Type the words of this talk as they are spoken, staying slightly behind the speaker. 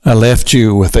I left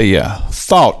you with a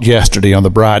thought yesterday on the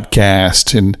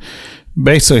broadcast, and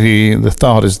basically the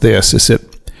thought is this, is that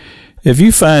if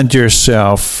you find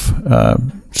yourself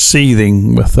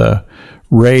seething with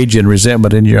rage and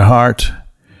resentment in your heart,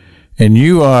 and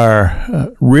you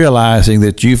are realizing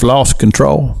that you've lost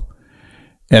control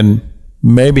and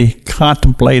maybe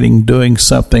contemplating doing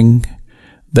something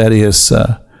that is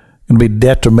going to be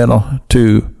detrimental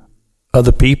to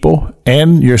other people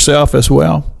and yourself as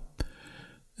well,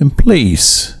 then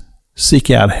please seek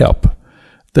out help.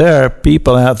 There are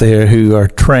people out there who are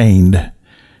trained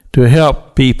to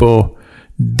help people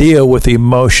deal with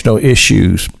emotional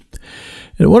issues.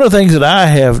 And one of the things that I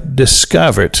have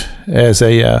discovered as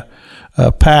a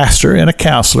pastor and a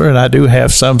counselor, and I do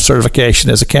have some certification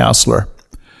as a counselor,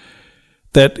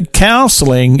 that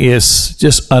counseling is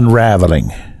just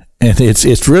unraveling. And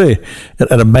it's really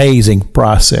an amazing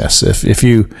process. If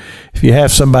you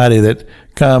have somebody that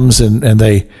comes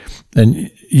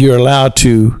and you're allowed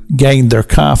to gain their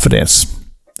confidence,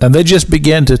 and they just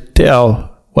begin to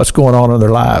tell what's going on in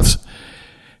their lives,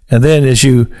 and then as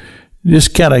you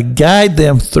just kind of guide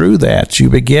them through that, you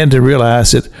begin to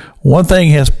realize that one thing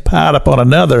has piled up on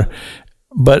another,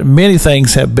 but many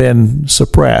things have been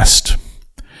suppressed.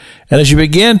 And as you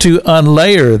begin to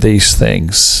unlayer these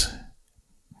things,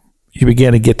 you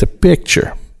begin to get the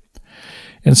picture.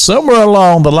 And somewhere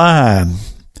along the line,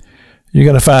 you're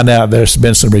going to find out there's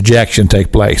been some rejection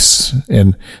take place.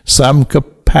 In some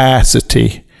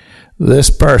capacity, this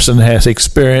person has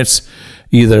experienced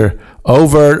either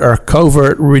overt or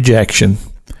covert rejection.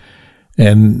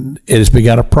 And it has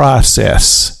begun a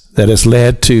process that has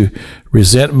led to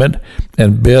resentment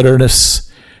and bitterness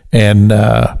and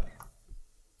a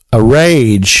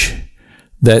rage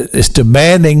that is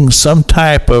demanding some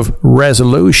type of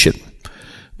resolution,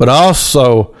 but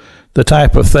also the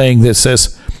type of thing that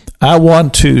says, I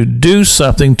want to do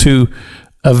something to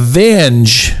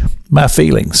avenge my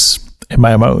feelings and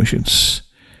my emotions.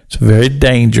 It's very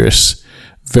dangerous,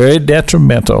 very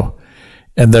detrimental,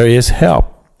 and there is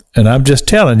help. And I'm just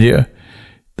telling you,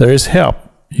 there is help.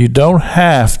 You don't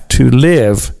have to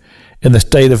live in the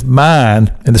state of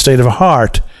mind, in the state of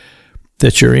heart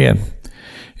that you're in.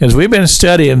 As we've been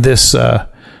studying this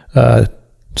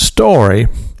story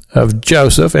of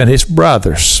Joseph and his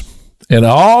brothers and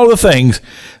all the things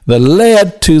that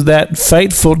led to that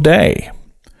fateful day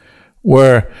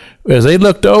where as they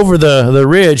looked over the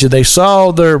ridge and they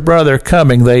saw their brother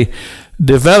coming, they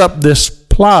developed this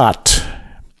plot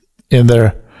in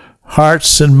their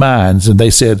hearts and minds, and they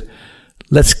said,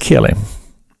 let's kill him.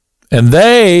 And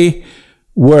they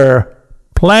were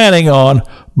planning on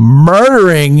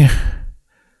murdering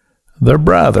their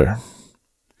brother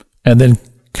and then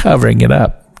covering it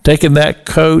up, taking that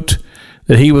coat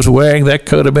that he was wearing, that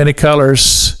coat of many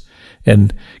colors,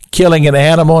 and killing an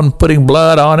animal and putting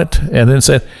blood on it, and then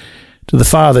said to the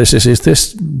father, says, "Is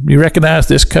this, you recognize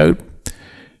this coat?"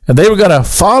 And they were going to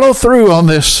follow through on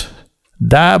this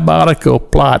diabolical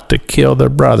plot to kill their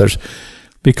brothers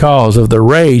because of the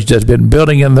rage that's been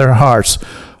building in their hearts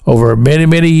over many,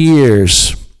 many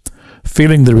years,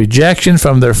 feeling the rejection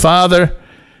from their father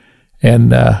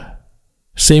and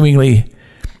seemingly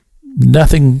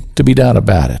nothing to be done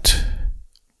about it.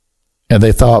 And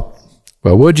they thought,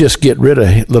 well, we'll just get rid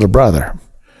of little brother.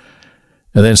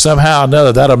 And then somehow or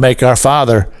another, that'll make our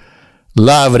father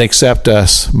love and accept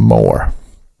us more.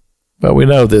 But we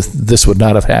know that this would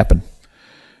not have happened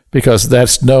because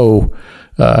that's no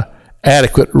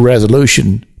adequate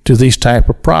resolution to these type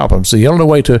of problems. The only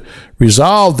way to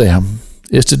resolve them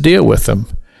is to deal with them.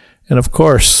 And of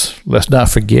course, let's not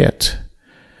forget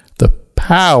the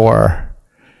power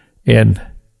in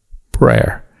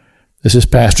prayer. This is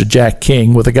Pastor Jack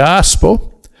King with the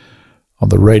gospel on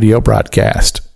the radio broadcast.